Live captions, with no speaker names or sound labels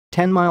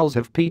10 Miles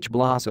of Peach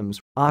Blossoms,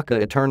 Aka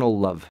Eternal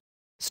Love.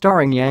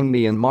 Starring Yang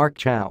Mi and Mark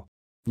Chow.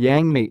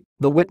 Yang Mi,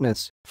 the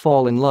witness,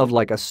 fall in love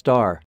like a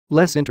star,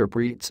 Les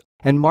interprets,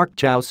 and Mark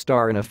Chow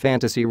star in a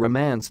fantasy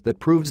romance that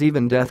proves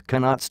even death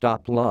cannot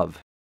stop love.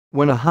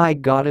 When a high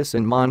goddess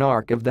and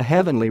monarch of the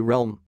heavenly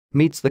realm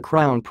meets the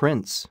crown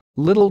prince,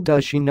 little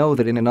does she know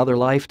that in another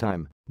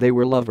lifetime, they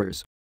were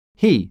lovers.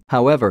 He,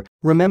 however,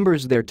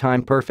 remembers their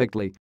time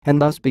perfectly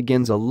and thus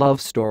begins a love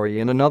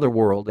story in another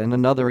world and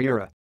another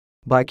era.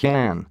 By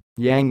Can,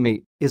 Yang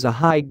Mi is a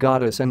high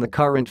goddess and the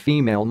current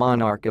female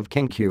monarch of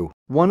Kingqiu,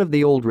 one of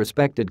the old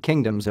respected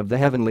kingdoms of the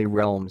heavenly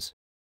realms.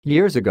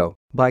 Years ago,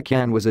 Bai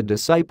Can was a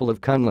disciple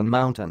of Kunlun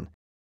Mountain.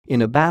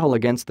 In a battle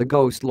against the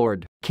ghost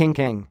lord, King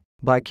King,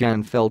 Bai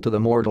Can fell to the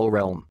mortal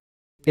realm.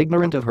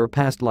 Ignorant of her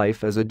past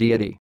life as a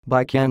deity,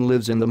 Bai Can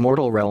lives in the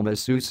mortal realm as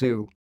Su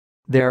Su.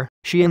 There,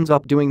 she ends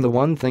up doing the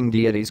one thing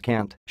deities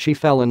can't. She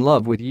fell in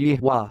love with Yi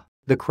Hua,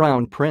 the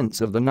crown prince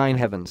of the nine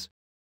heavens.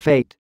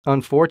 Fate,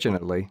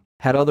 unfortunately,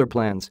 had other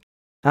plans.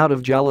 Out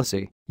of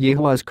jealousy, Yi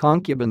Hua's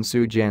concubine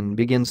Su Jian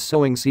begins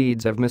sowing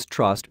seeds of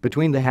mistrust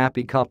between the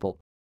happy couple.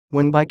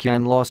 When Bai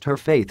Can lost her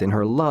faith in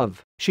her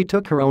love, she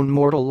took her own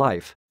mortal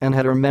life and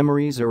had her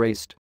memories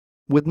erased.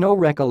 With no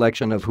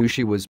recollection of who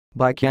she was,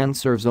 Bai Can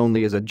serves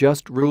only as a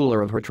just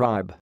ruler of her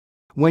tribe.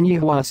 When Yi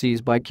Hua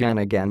sees Bai Can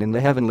again in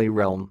the heavenly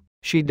realm,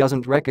 she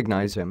doesn't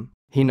recognize him.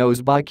 He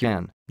knows Bai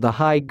Can, the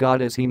high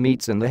goddess he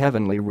meets in the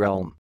heavenly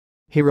realm.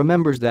 He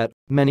remembers that,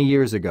 many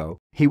years ago,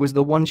 he was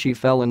the one she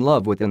fell in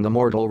love with in the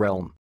mortal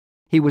realm.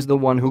 He was the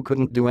one who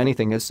couldn't do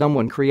anything as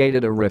someone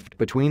created a rift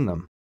between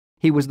them.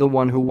 He was the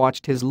one who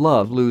watched his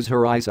love lose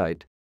her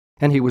eyesight.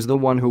 And he was the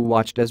one who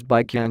watched as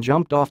Bai Can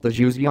jumped off the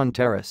Zhuzian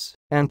terrace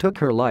and took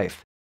her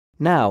life.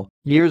 Now,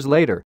 years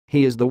later,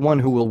 he is the one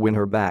who will win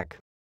her back.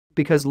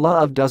 Because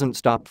love doesn't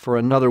stop for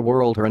another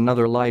world or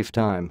another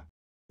lifetime.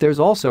 There's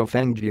also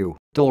Feng Ju,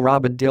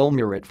 Dilraba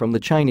Dilmurat from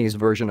the Chinese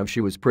version of She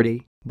Was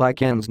Pretty, Bai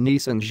Can's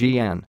niece and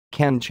Jian,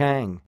 Ken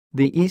Chang,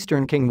 the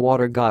Eastern King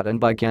Water God and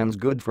Bai Can's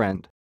good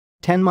friend.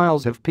 10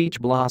 Miles of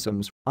Peach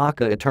Blossoms,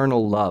 Aka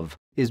Eternal Love,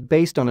 is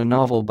based on a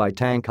novel by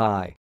Tang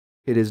Kai.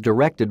 It is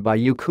directed by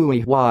Yu Kui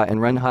Hua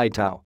and Ren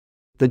Haitao.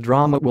 The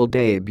drama will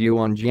debut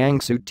on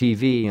Jiangsu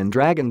TV and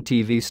Dragon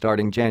TV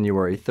starting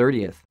January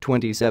 30,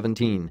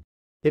 2017.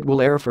 It will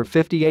air for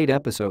 58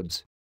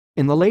 episodes.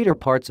 In the later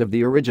parts of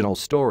the original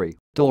story,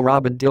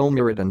 Dilraba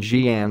Dilmurat and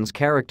Jian's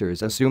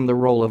characters assume the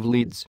role of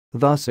leads,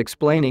 thus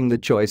explaining the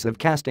choice of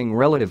casting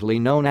relatively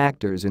known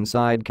actors in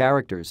side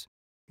characters.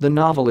 The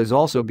novel is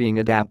also being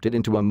adapted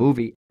into a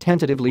movie,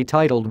 tentatively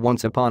titled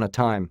Once Upon a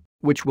Time,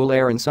 which will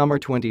air in summer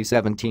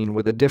 2017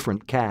 with a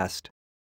different cast.